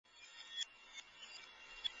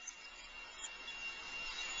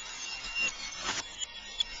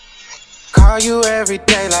call you every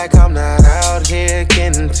day like I'm not out here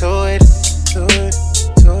getting to it.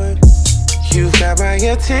 You got my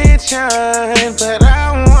attention, but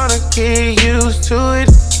I wanna get used to it.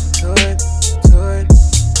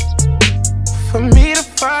 For me to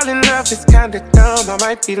fall in love is kinda dumb, I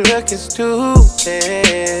might be looking stupid.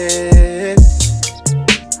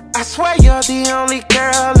 I swear you're the only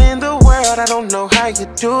girl in the world, I don't know how you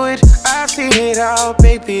do it. I've seen it all,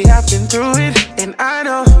 baby, I've been through it. And I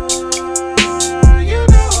know,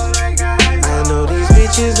 I know these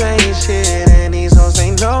bitches ain't shit, and these hoes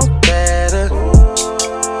ain't no better.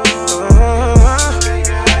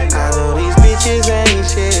 I know these bitches ain't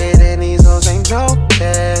shit, and these hoes ain't no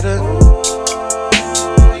better.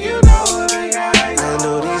 I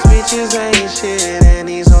know these bitches ain't shit, and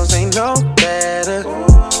these hoes ain't no better.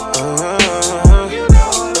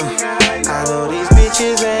 I know these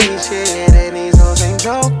bitches ain't shit, and these hoes ain't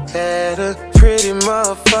no better. Pretty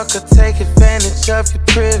motherfucker, take advantage of your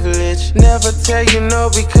privilege. Never tell you no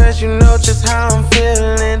because you know just how I'm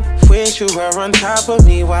feeling. Wish you were on top of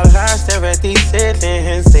me while I stare at these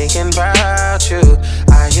ceilings. Thinking about you,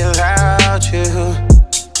 I allowed you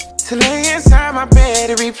to lay inside my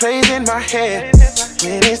bed, it replays in my head.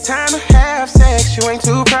 When it's time to have sex, you ain't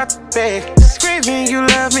too proud to beg. Screaming you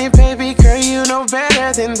love me, baby girl, you know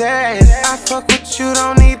better than that. I fuck with you,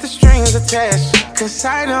 don't need the strings attached. Cause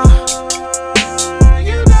I know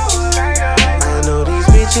these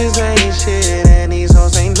bitches ain't shit.